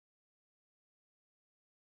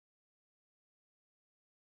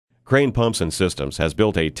Crane Pumps and Systems has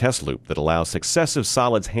built a test loop that allows successive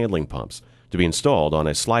solids handling pumps to be installed on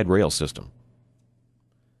a slide rail system.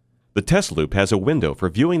 The test loop has a window for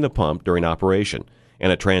viewing the pump during operation and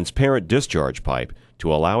a transparent discharge pipe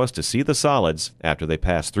to allow us to see the solids after they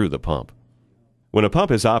pass through the pump. When a pump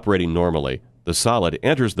is operating normally, the solid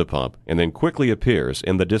enters the pump and then quickly appears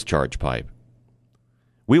in the discharge pipe.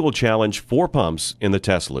 We will challenge 4 pumps in the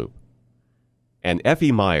test loop. An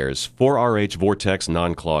F.E. Myers 4RH Vortex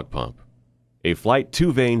Non-Clog pump, a Flight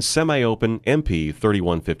 2-Vane Semi-Open MP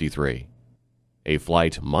 3153, a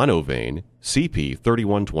Flight Mono-Vane CP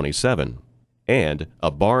 3127, and a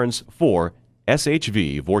Barnes 4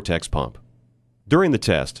 SHV Vortex pump. During the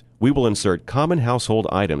test, we will insert common household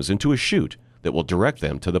items into a chute that will direct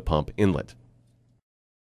them to the pump inlet.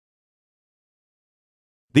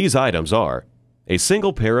 These items are a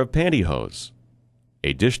single pair of pantyhose,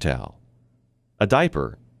 a dish towel, a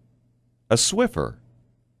diaper, a Swiffer,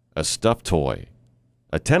 a stuffed toy,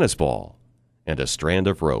 a tennis ball, and a strand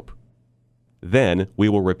of rope. Then we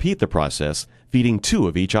will repeat the process, feeding 2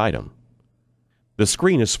 of each item. The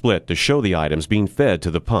screen is split to show the items being fed to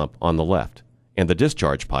the pump on the left and the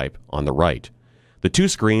discharge pipe on the right. The 2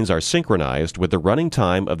 screens are synchronized with the running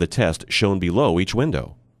time of the test shown below each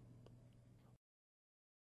window.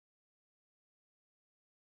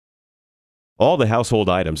 All the household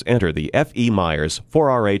items enter the F.E. Myers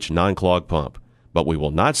 4RH Non-Clog pump, but we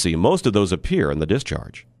will not see most of those appear in the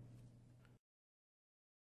discharge.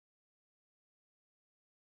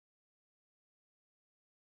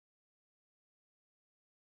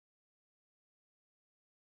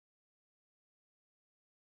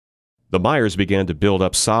 The Myers began to build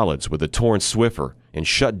up solids with the torn Swiffer and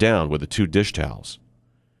shut down with the 2 dish towels.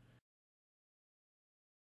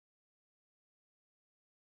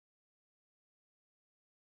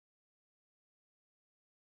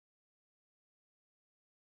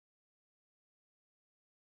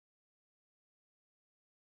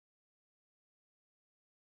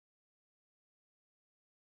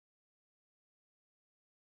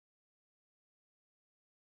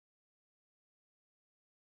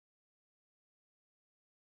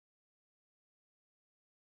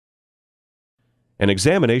 An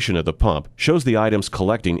examination of the pump shows the items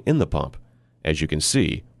collecting in the pump. As you can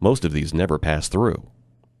see, most of these never pass through.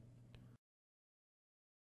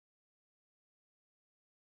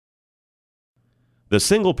 The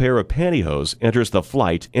single pair of pantyhose enters the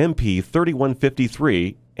Flight MP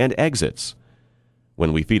 3153 and exits.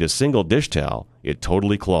 When we feed a single dish towel, it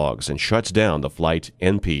totally clogs and shuts down the Flight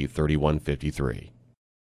MP 3153.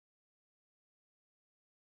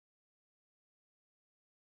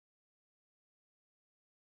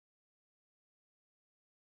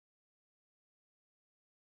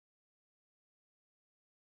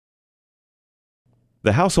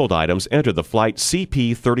 The household items enter the Flight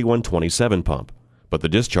CP 3127 pump, but the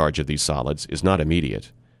discharge of these solids is not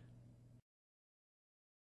immediate.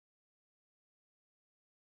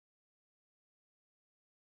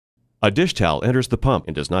 A dish towel enters the pump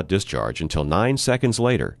and does not discharge until 9 seconds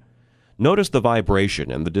later. Notice the vibration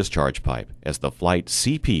in the discharge pipe as the Flight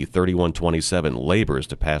CP 3127 labors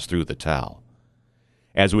to pass through the towel.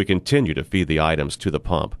 As we continue to feed the items to the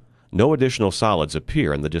pump, no additional solids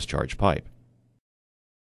appear in the discharge pipe.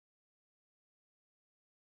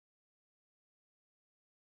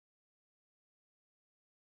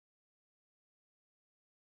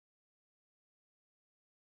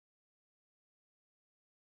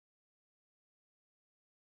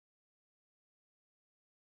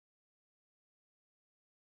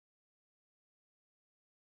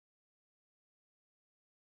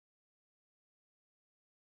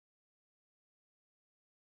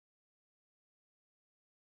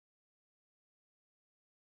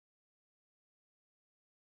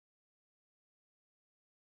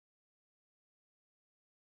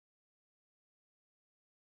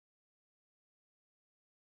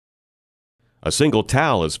 A single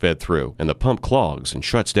towel is fed through, and the pump clogs and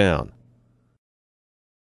shuts down.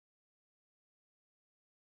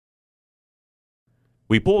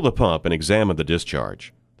 We pull the pump and examine the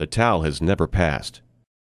discharge. The towel has never passed.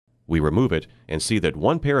 We remove it and see that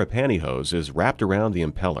 1 pair of pantyhose is wrapped around the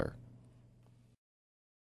impeller.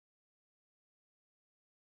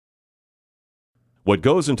 What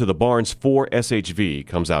goes into the Barnes 4 SHV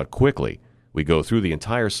comes out quickly. We go through the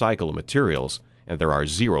entire cycle of materials, and there are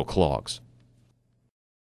 0 clogs.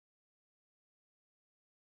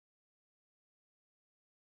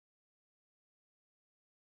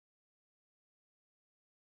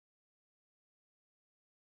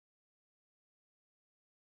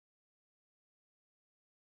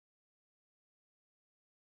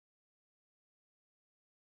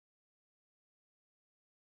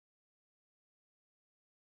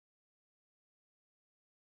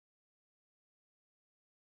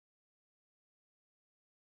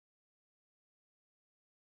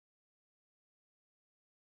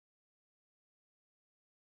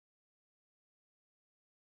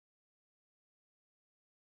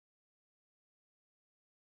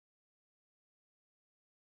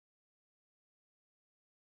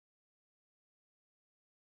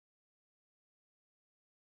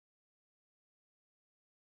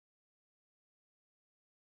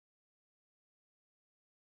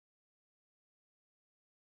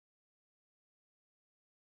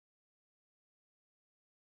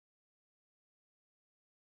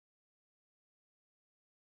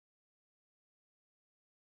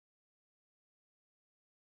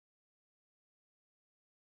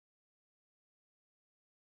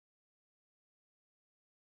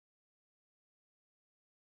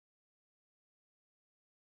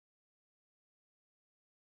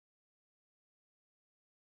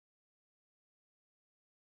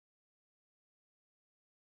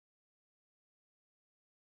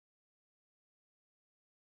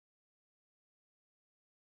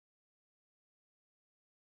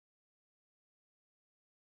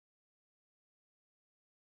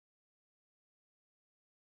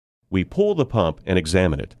 We pull the pump and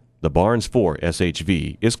examine it. The Barnes 4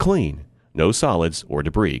 SHV is clean. No solids or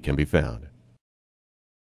debris can be found.